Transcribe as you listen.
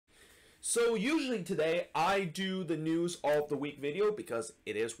So usually today I do the news of the week video because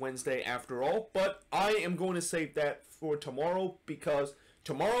it is Wednesday after all, but I am going to save that for tomorrow because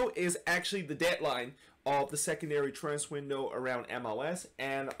tomorrow is actually the deadline of the secondary transfer window around MLS,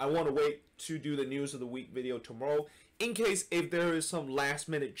 and I want to wait to do the news of the week video tomorrow in case if there is some last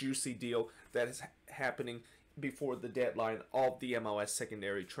minute juicy deal that is happening before the deadline of the MLS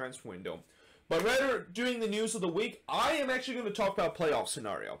secondary transfer window. But rather, doing the news of the week, I am actually going to talk about playoff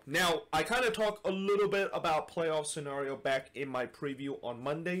scenario. Now, I kind of talked a little bit about playoff scenario back in my preview on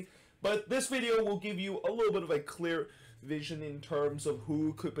Monday, but this video will give you a little bit of a clear vision in terms of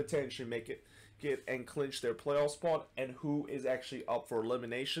who could potentially get and clinch their playoff spot and who is actually up for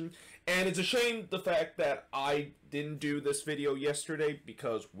elimination. And it's a shame the fact that I didn't do this video yesterday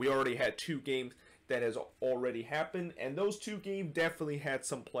because we already had two games that has already happened, and those two games definitely had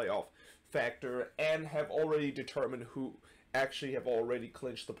some playoff factor and have already determined who actually have already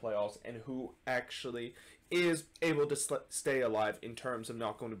clinched the playoffs and who actually is able to stay alive in terms of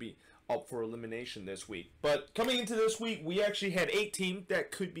not going to be up for elimination this week. But coming into this week, we actually had 8 teams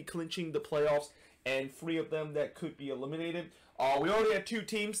that could be clinching the playoffs and 3 of them that could be eliminated. We already had 2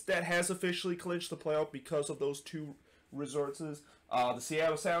 teams that has officially clinched the playoff because of those 2 resources. The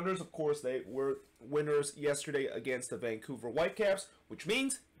Seattle Sounders, of course, they were winners yesterday against the Vancouver Whitecaps, which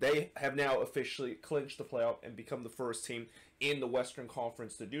means they have now officially clinched the playoff and become the first team in the Western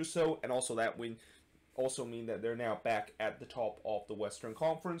Conference to do so. And also that win also mean that they're now back at the top of the Western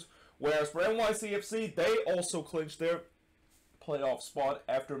Conference. Whereas for NYCFC, they also clinched their playoff spot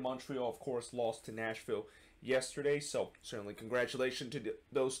after Montreal, of course, lost to Nashville yesterday. So certainly congratulations to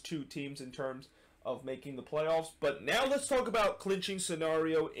those 2 teams in terms of making the playoffs. But now let's talk about clinching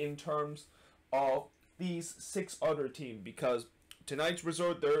scenario in terms of these 6 other teams, because tonight's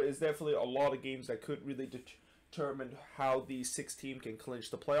result, there is definitely a lot of games that could really determine how these 6 teams can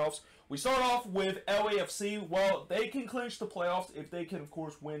clinch the playoffs. We start off with LAFC. Well, they can clinch the playoffs if they can, of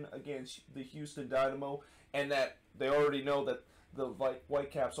course, win against the Houston Dynamo, and that they already know that the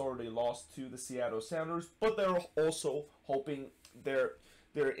Whitecaps already lost to the Seattle Sounders, but they're also hoping their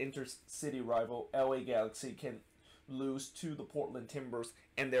intercity rival LA Galaxy can lose to the Portland Timbers,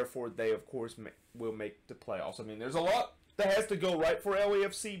 and therefore they, of course, will make the playoffs. I mean, there's a lot that has to go right for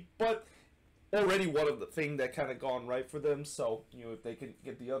LAFC, but already one of the things that kind of gone right for them. So, you know, if they can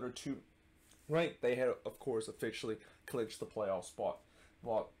get the other 2 right, they had, of course, officially clinched the playoff spot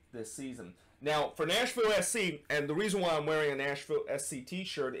this season. Now, for Nashville SC, and the reason why I'm wearing a Nashville SC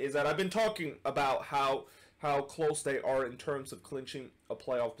t-shirt is that I've been talking about how close they are in terms of clinching a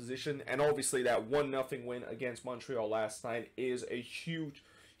playoff position, and obviously that 1-0 win against Montreal last night is a huge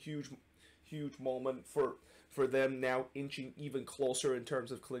moment for them, now inching even closer in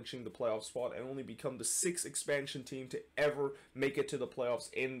terms of clinching the playoff spot and only become the 6th expansion team to ever make it to the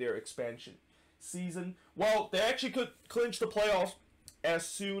playoffs in their expansion season. Well, they actually could clinch the playoffs as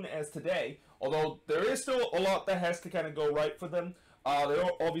soon as today, although there is still a lot that has to kind of go right for them. They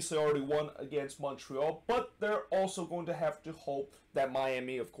obviously already won against Montreal, but they're also going to have to hope that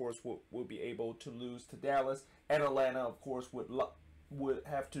Miami, of course, will be able to lose to Dallas, and Atlanta, of course, would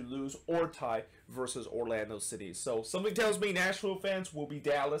have to lose or tie versus Orlando City. So something tells me Nashville fans will be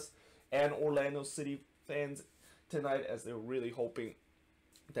Dallas and Orlando City fans tonight, as they're really hoping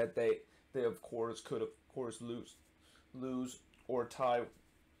that they of course could lose or tie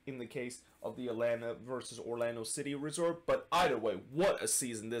in the case of the Atlanta versus Orlando City resort. But either way, what a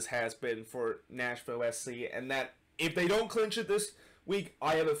season this has been for Nashville SC, and that if they don't clinch it this week,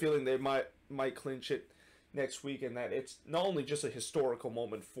 I have a feeling they might clinch it next week, and that it's not only just a historical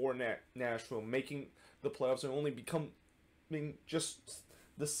moment for Nashville making the playoffs and only becoming just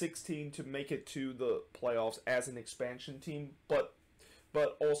the 16 to make it to the playoffs as an expansion team, but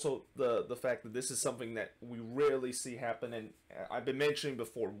also the fact that this is something that we rarely see happen. And I've been mentioning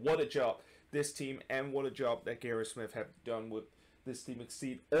before, what a job this team and what a job that Gary Smith have done with this team,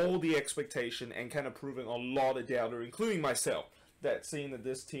 exceed all the expectation and kind of proving a lot of doubter, including myself, that seeing that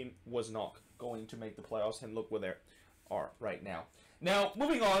this team was not going to make the playoffs, and look where they are right now. Now,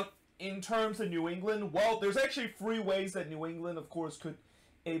 moving on, in terms of New England, well, there's actually 3 ways that New England, of course, could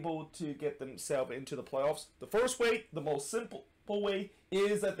able to get themselves into the playoffs. The first way, the most simple way,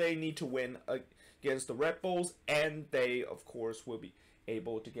 is that they need to win against the Red Bulls, and they, of course, will be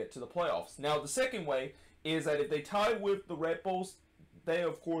able to get to the playoffs. Now, the second way is that if they tie with the Red Bulls, they,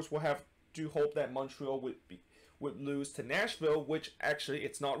 of course, will have to hope that Montreal would lose to Nashville, which actually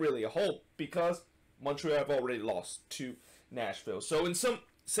it's not really a hope because Montreal have already lost to Nashville. So in some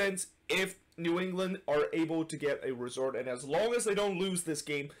sense, if New England are able to get a result, and as long as they don't lose this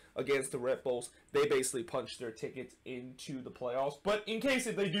game against the Red Bulls, they basically punch their tickets into the playoffs. But in case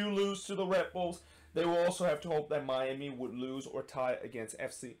if they do lose to the Red Bulls, they will also have to hope that Miami would lose or tie against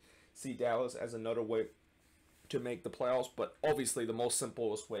FC Dallas as another way to make the playoffs. But obviously the most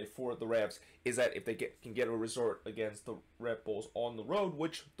simplest way for the Revs is that if they can get a result against the Red Bulls on the road,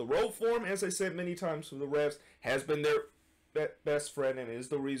 which the road form, as I said many times, for the Revs has been their best friend and is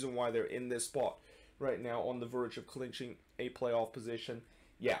the reason why they're in this spot right now on the verge of clinching a playoff position.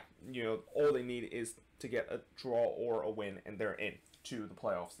 Yeah, all they need is to get a draw or a win, and they're in to the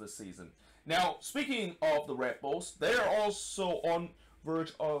playoffs this season. Now, speaking of the Red Bulls, they're also on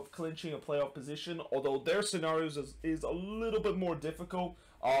verge of clinching a playoff position, although their scenarios is a little bit more difficult.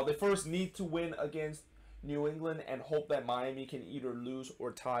 They first need to win against New England and hope that Miami can either lose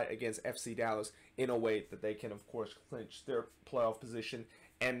or tie against FC Dallas in a way that they can, of course, clinch their playoff position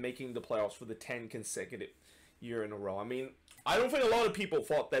and making the playoffs for the 10 consecutive year in a row. I mean, I don't think a lot of people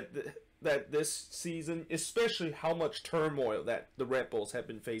thought that this season, especially how much turmoil that the Red Bulls have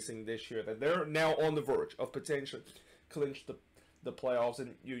been facing this year, that they're now on the verge of potentially clinch the playoffs,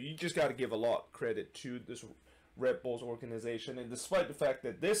 and you just got to give a lot of credit to this Red Bulls organization. And despite the fact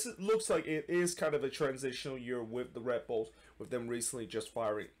that this looks like it is kind of a transitional year with the Red Bulls, with them recently just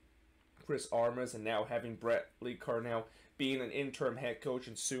firing Chris Armas and now having Bradley Carnell being an interim head coach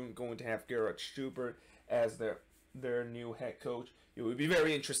and soon going to have Garrett Stubert as their new head coach, it would be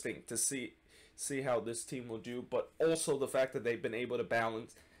very interesting to see how this team will do. But also the fact that they've been able to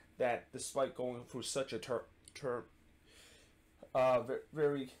balance that despite going through such a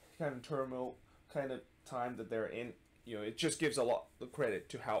very kind of turmoil kind of time that they're in, it just gives a lot of credit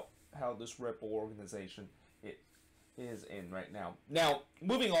to how this Red Bull organization is in right now. Now,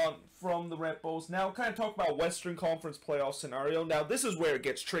 moving on from the Red Bulls, now kind of talk about Western Conference Playoff Scenario. Now, this is where it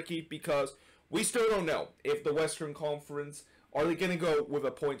gets tricky because we still don't know if the Western Conference, are they going to go with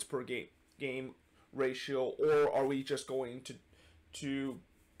a points per game ratio, or are we just going to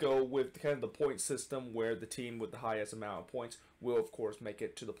go with kind of the point system where the team with the highest amount of points will, of course, make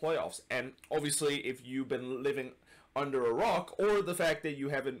it to the playoffs. And obviously, if you've been living under a rock, or the fact that you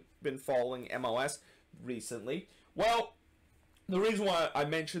haven't been following MLS recently, well, the reason why I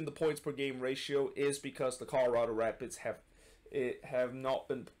mentioned the points per game ratio is because the Colorado Rapids have not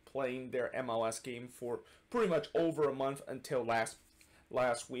been playing their MLS game for pretty much over a month until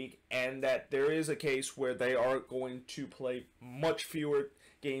last week, and that there is a case where they are going to play much fewer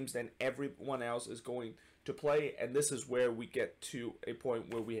games than everyone else is going to play, and this is where we get to a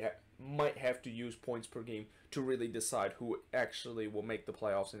point where we might have to use points per game to really decide who actually will make the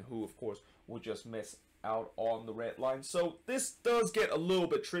playoffs and who, of course, will just miss out on the red line. So this does get a little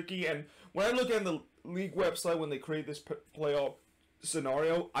bit tricky, and when I look at the league website when they create this playoff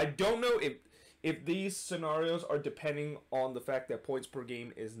scenario, I don't know if these scenarios are depending on the fact that points per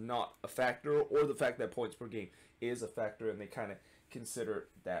game is not a factor, or the fact that points per game is a factor, and they kind of consider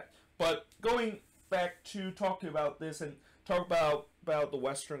that. But going back to talking about this and talk about the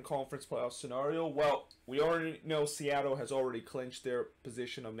Western Conference Playoff Scenario, well, we already know Seattle has already clinched their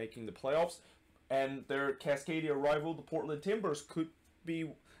position of making the playoffs, and their Cascadia rival, the Portland Timbers, could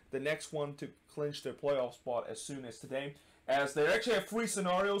be the next one to clinch their playoff spot as soon as today, as they actually have 3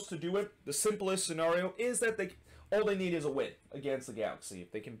 scenarios to do it. The simplest scenario is that all they need is a win against the Galaxy.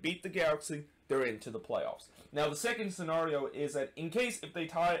 If they can beat the Galaxy, they're into the playoffs. Now, the second scenario is that in case if they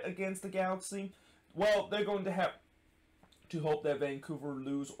tie against the Galaxy, well, they're going to have to hope that Vancouver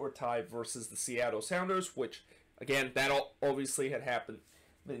lose or tie versus the Seattle Sounders, which, again, that obviously had happened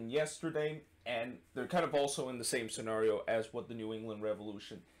yesterday, and they're kind of also in the same scenario as what the New England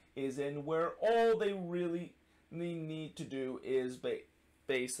Revolution is in, where all they really need to do is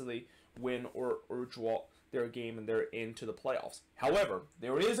basically win or draw their game, and they're into the playoffs. However,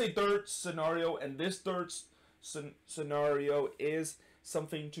 there is a third scenario, and this third scenario is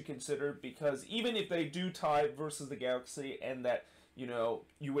something to consider, because even if they do tie versus the Galaxy, and that,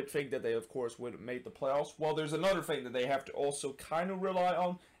 you would think that they, of course, would have made the playoffs, well, there's another thing that they have to also kind of rely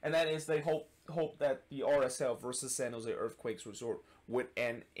on, and that is they hope that the RSL versus San Jose Earthquakes Resort would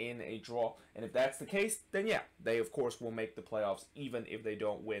end in a draw. And if that's the case, then yeah, they, of course, will make the playoffs, even if they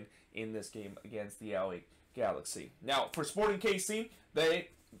don't win in this game against the LA Galaxy. Now, for Sporting KC,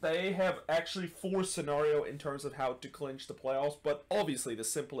 they have actually 4 scenarios in terms of how to clinch the playoffs, but obviously the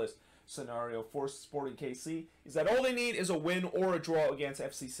simplest scenario for Sporting KC is that all they need is a win or a draw against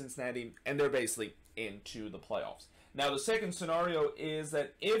FC Cincinnati, and they're basically into the playoffs. Now, the second scenario is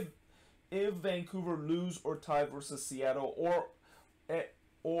that if Vancouver lose or tie versus Seattle,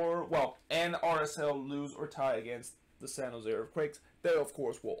 and RSL lose or tie against the San Jose Earthquakes, they of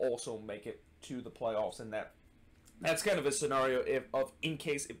course will also make it to the playoffs, and that's kind of a scenario in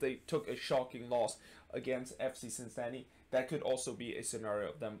case if they took a shocking loss against FC Cincinnati. That could also be a scenario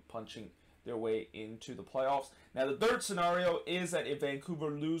of them punching their way into the playoffs. Now the third scenario is that if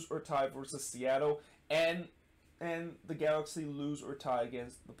Vancouver lose or tie versus Seattle, and the Galaxy lose or tie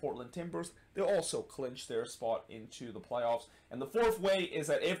against the Portland Timbers, they'll also clinch their spot into the playoffs. And the fourth way is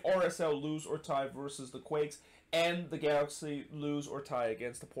that if RSL lose or tie versus the Quakes, and the Galaxy lose or tie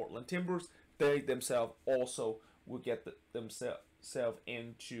against the Portland Timbers, they themselves also will get themselves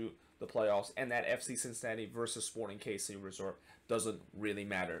into the playoffs, and that FC Cincinnati versus Sporting KC resort doesn't really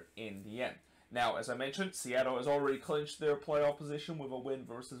matter in the end. Now, as I mentioned, Seattle has already clinched their playoff position with a win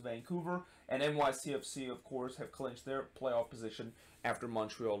versus Vancouver, and NYCFC, of course, have clinched their playoff position after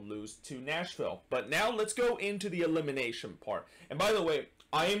Montreal lose to Nashville. But now let's go into the elimination part. And by the way,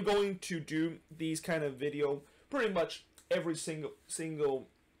 I am going to do these kind of video pretty much every single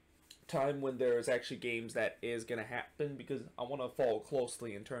time when there is actually games that is going to happen, because I want to follow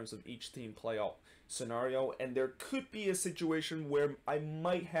closely in terms of each team playoff scenario, and there could be a situation where I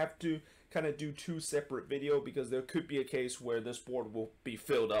might have to kind of do two separate videos, because there could be a case where this board will be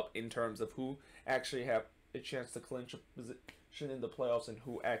filled up in terms of who actually have a chance to clinch a position in the playoffs and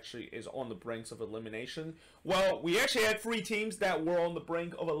who actually is on the brinks of elimination. Well, we actually had 3 teams that were on the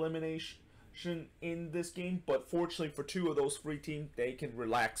brink of elimination in this game, but fortunately for 2 of those 3 teams, they can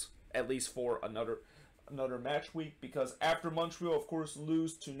relax at least for another match week, because after Montreal, of course,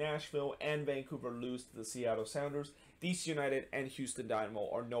 lose to Nashville and Vancouver lose to the Seattle Sounders, DC United and Houston Dynamo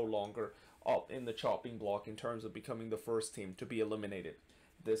are no longer up in the chopping block in terms of becoming the first team to be eliminated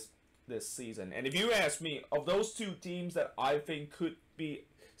this season. And if you ask me, of those 2 teams that I think could be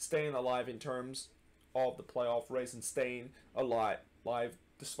staying alive in terms of the playoff race and staying alive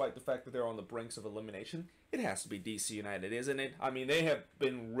despite the fact that they're on the brinks of elimination, it has to be DC United, isn't it? I mean, they have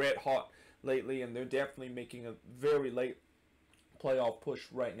been red hot lately, and they're definitely making a very late playoff push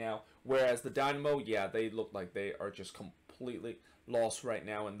right now. Whereas the Dynamo, yeah, they look like they are just completely lost right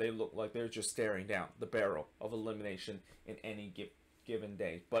now, and they look like they're just staring down the barrel of elimination in any given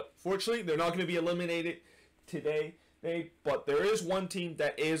day. But fortunately, they're not going to be eliminated today. But there is one team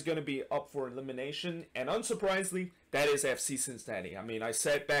that is going to be up for elimination, and unsurprisingly, that is FC Cincinnati. I mean, I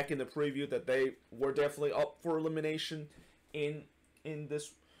said back in the preview that they were definitely up for elimination in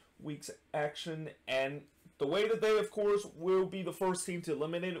this week's action, and the way that they, of course, will be the first team to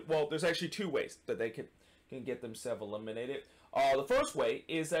eliminate it, well, there's actually 2 ways that they can get themselves eliminated. The first way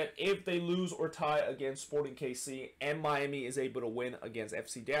is that if they lose or tie against Sporting KC and Miami is able to win against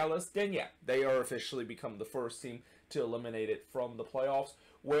FC Dallas, then yeah, they are officially become the first team to eliminate it from the playoffs.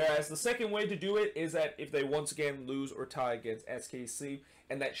 Whereas the second way to do it is that if they once again lose or tie against SKC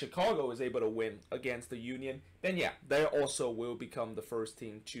and that Chicago is able to win against the Union, then yeah, they also will become the first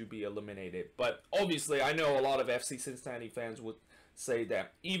team to be eliminated. But obviously, I know a lot of FC Cincinnati fans would say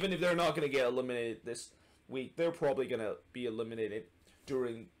that even if they're not going to get eliminated this week, they're probably going to be eliminated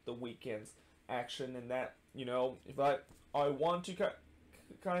during the weekend's action, and that, you know, if I want to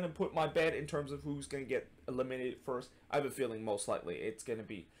kind of put my bet in terms of who's going to get eliminated first, I have a feeling most likely it's going to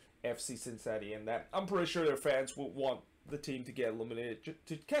be FC Cincinnati, and that I'm pretty sure their fans will want the team to get eliminated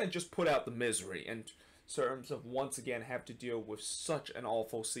to kind of just put out the misery in terms of once again have to deal with such an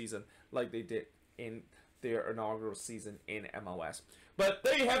awful season like they did in their inaugural season in MLS. But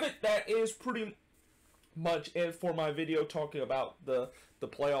there you have it. That is pretty much it for my video talking about the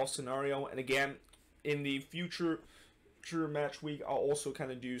playoff scenario. And again, in the future match week, I'll also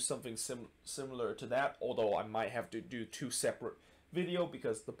kind of do something similar to that, although I might have to do 2 separate video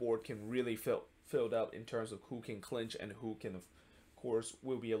because the board can really filled up in terms of who can clinch and who can, of course,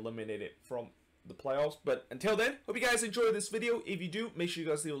 will be eliminated from the playoffs. But until then, hope you guys enjoyed this video. If you do, make sure you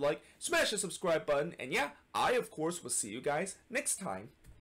guys leave a like, smash the subscribe button, and yeah, I of course will see you guys next time.